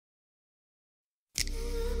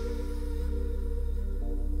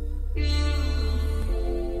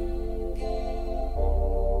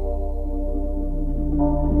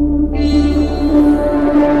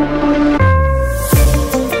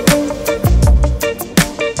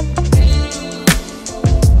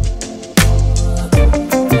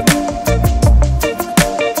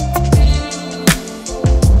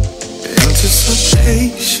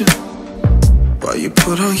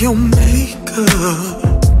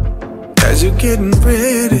as you're getting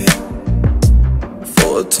ready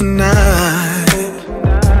for tonight.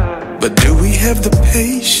 But do we have the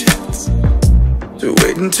patience to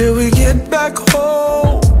wait until we get back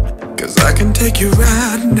home? 'Cause I can take you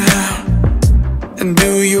right now and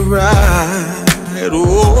do you right.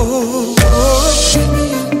 Oh, let me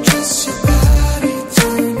undress your body,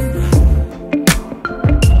 turn around.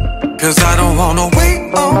 'Cause I don't wanna wait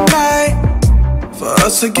all night for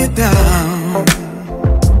us to get down.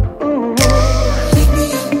 Let me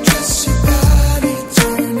undress your body,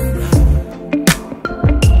 turn around.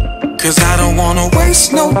 'Cause I don't wanna waste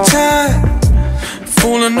no time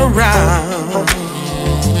fooling around.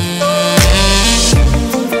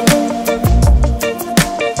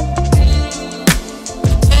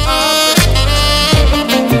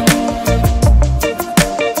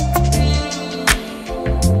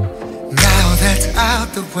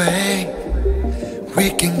 Way we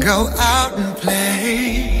can go out and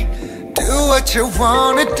play, do what you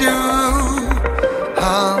wanna do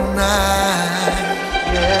all night.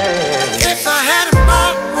 Yeah. If I had it my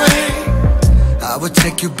way, I would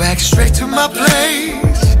take you back straight to my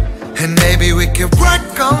place, and maybe we could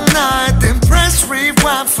work all night, then press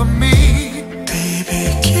rewind for me. Baby,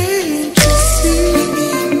 can't you see? Let me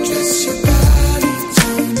undress your body,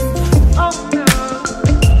 turn around. Oh no,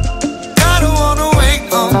 I don't wanna wait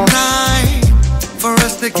all night for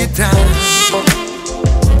us to get down.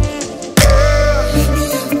 Let me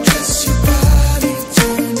undress your body,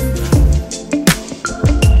 turn around.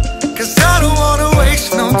 'Cause I don't wanna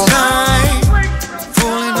waste no time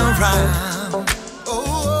fooling around.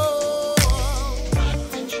 Oh, rock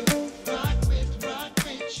with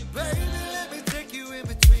you, baby, let me take you in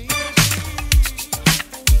between.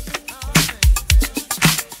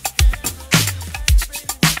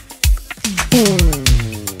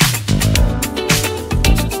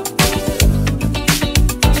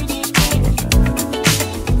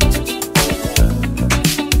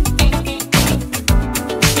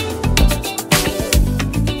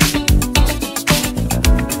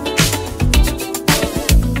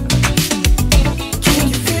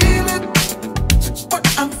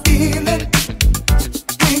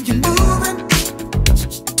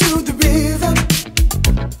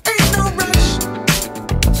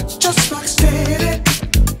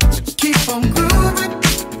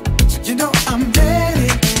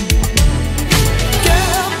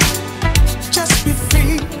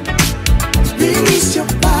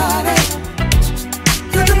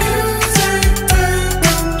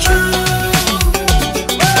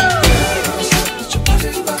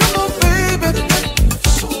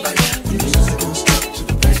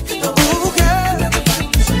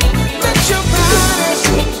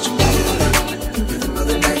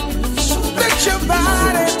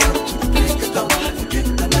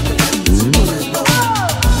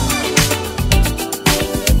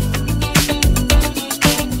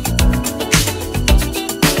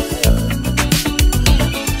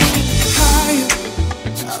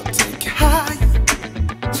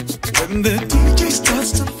 When the DJ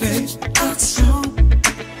starts to play our song,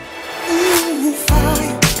 ooh,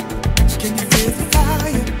 fire, can you feel the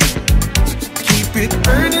fire? Keep it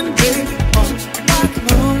burning, baby, all night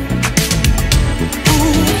long.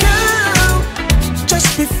 Ooh, girl, just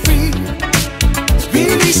be free,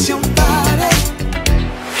 release your body.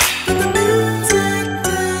 Let the music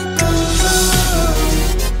take control.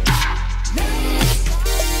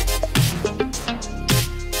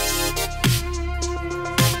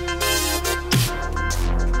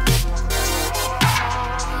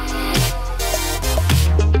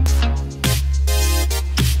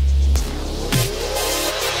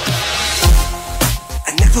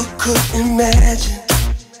 Could imagine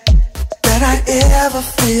that I ever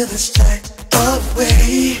feel this type of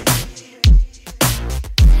way.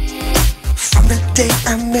 From the day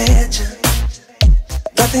I met you,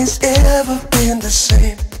 nothing's ever been the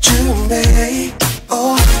same to me.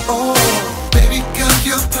 Oh, oh, baby girl,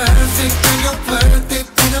 you're perfect and you're worth it,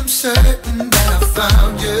 and I'm certain that I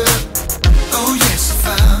found you. Oh yes, I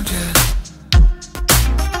found you.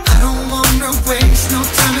 I don't wanna waste no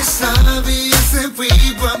time, it's obvious that we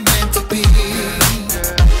were meant to be.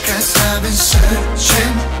 'Cause I've been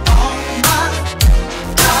searching all my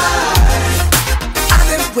life. I've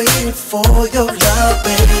been waiting for your love,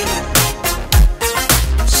 baby.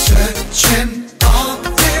 Searching all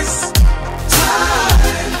this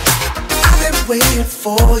time. I've been waiting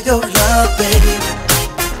for your love, baby.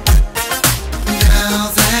 Now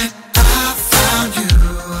that I found you,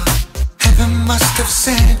 heaven must have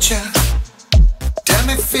sent you. Damn,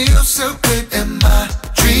 it feels so good, am I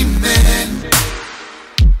dreaming?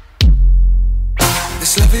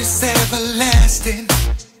 This love is everlasting.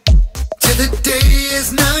 the day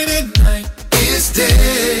is night and night is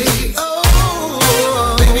day.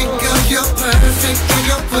 Oh, baby girl, you're perfect and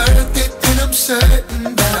you're worth it, and I'm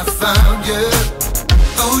certain that I found you.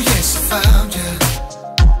 Oh yes, I found you.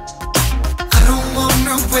 I don't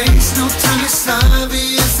wanna waste no time. It's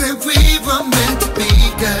obvious that we were meant to be,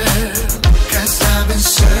 girl. 'Cause I've been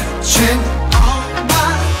searching all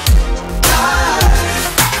my life.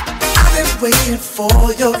 I've been waiting for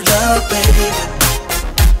your love, baby.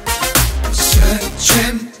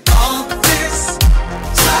 Searching all this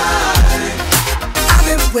time. I've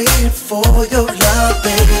been waiting for your love,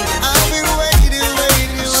 baby. I've been waiting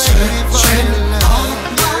searching all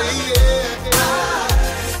my life.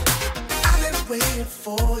 I've been waiting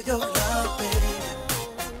for your love, baby.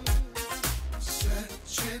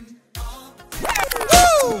 Searching all.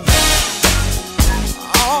 Woo!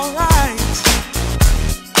 All right.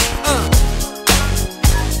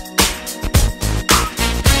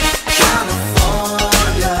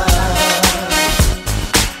 California,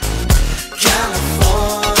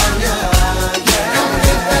 California, yeah.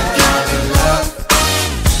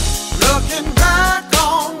 Looking back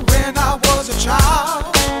on when I was a child,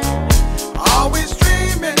 always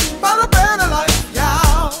dreaming about a better life,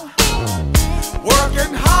 yeah.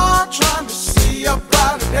 Working hard, trying to see a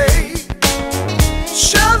brighter day.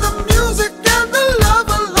 Share the music and the love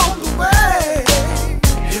along the way.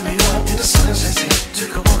 Here we are in the sunset,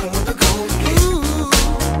 took a walk along the Golden Gate. Ooh,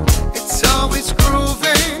 it's always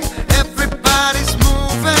grooving, everybody's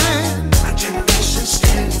moving. Our generation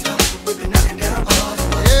standing tall, we've been knocking down all the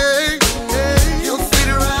walls. Hey, hey, you'll fit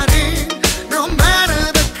right in, no matter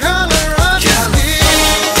the color of your skin.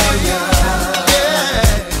 Yeah.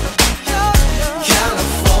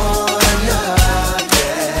 California,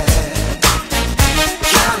 yeah.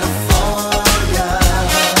 California,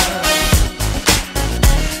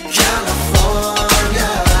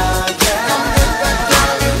 California, yeah.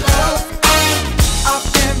 I've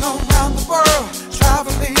been around the world,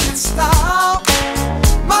 traveling in style.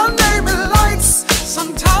 My name in lights,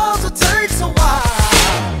 sometimes it takes a while.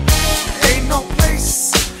 Ain't no place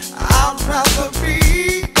I'd rather be.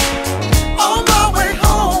 On my way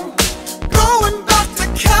home, going back to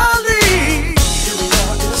Cali. Here we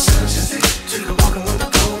are in the sunset, took a walk along the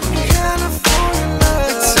Golden Gate. California,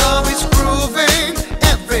 it's always grooving,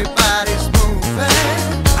 everybody's moving.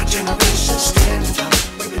 Our generation standing tall,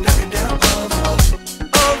 we've been knocking down all the walls.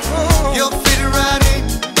 Oh, you'll fit right in,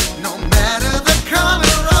 no matter the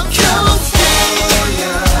color of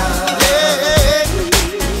California. Yeah.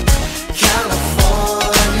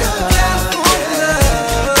 California, California,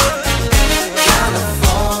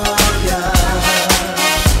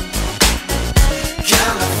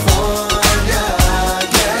 California,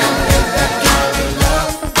 yeah.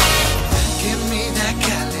 Give me that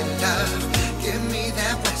Cali love, give me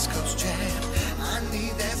that West Coast jam. I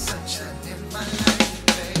need that sunshine in my life,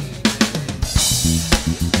 baby.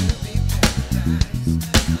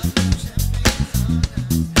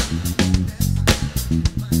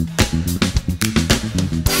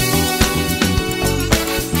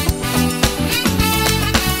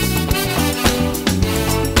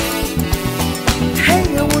 Hey,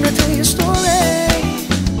 I wanna tell you a story.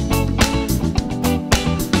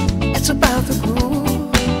 It's about the groove.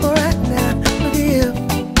 Right now, look at you.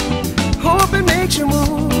 Hope it makes you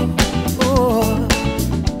move. Oh,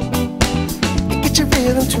 it gets your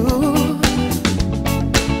rhythm too.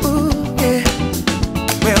 Ooh, yeah.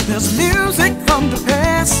 Well, there's music from the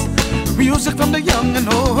past, music from the young and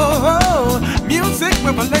old, music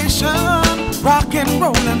revelation, rock and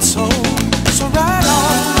roll and soul. So right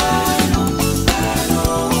on.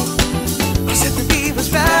 I said the beat was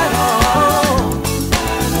right on.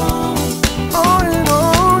 On and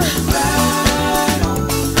on. Right on.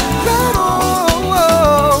 Right on.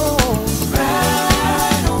 Right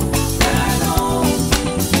on.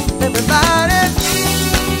 Everybody.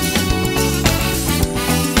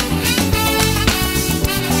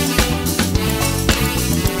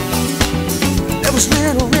 There was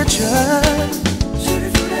Little Richard,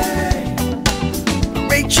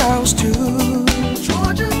 Ray Charles too.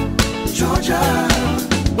 Georgia, Georgia.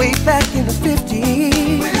 Way back in the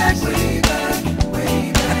 50s. Way back.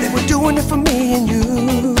 And they were doing it for me and you.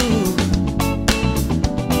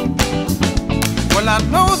 Well, I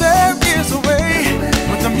know there is a way.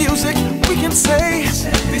 With the music we can say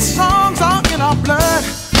these songs are in our blood.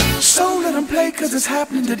 So let them play, 'cause it's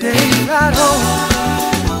happening today. Right on.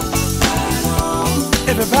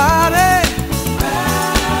 Everybody.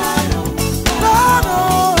 Right on. Right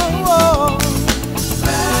on.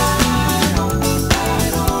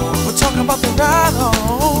 We're talking about the ride on.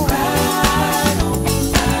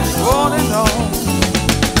 On and on.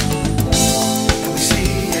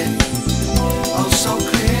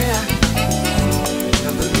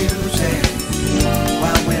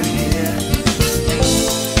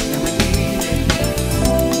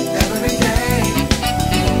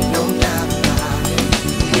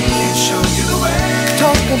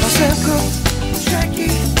 Sam Cooke,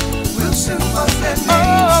 Jackie Wilson was their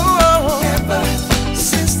names. Ever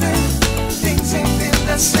since then, things ain't been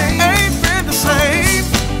the same. Ain't been the same.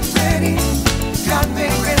 Ready, God may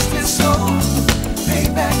rest his soul.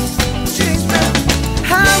 Payback, James Brown.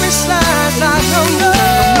 How he slides, I don't know.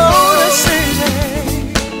 The city.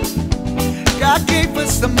 God gave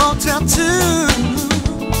us the Motown too.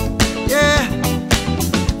 Yeah,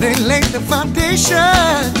 they laid the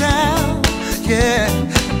foundation down. Yeah,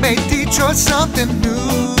 made Detroit something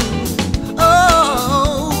new.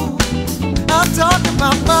 Oh, I'm talking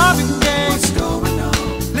about Marvin Gaye. What's going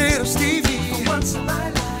on? Little Stevie. For once in my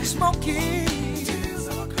life. Smokey.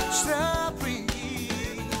 Stop breathe.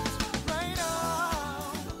 Right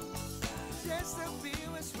on. Yes, the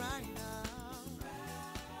view is right now.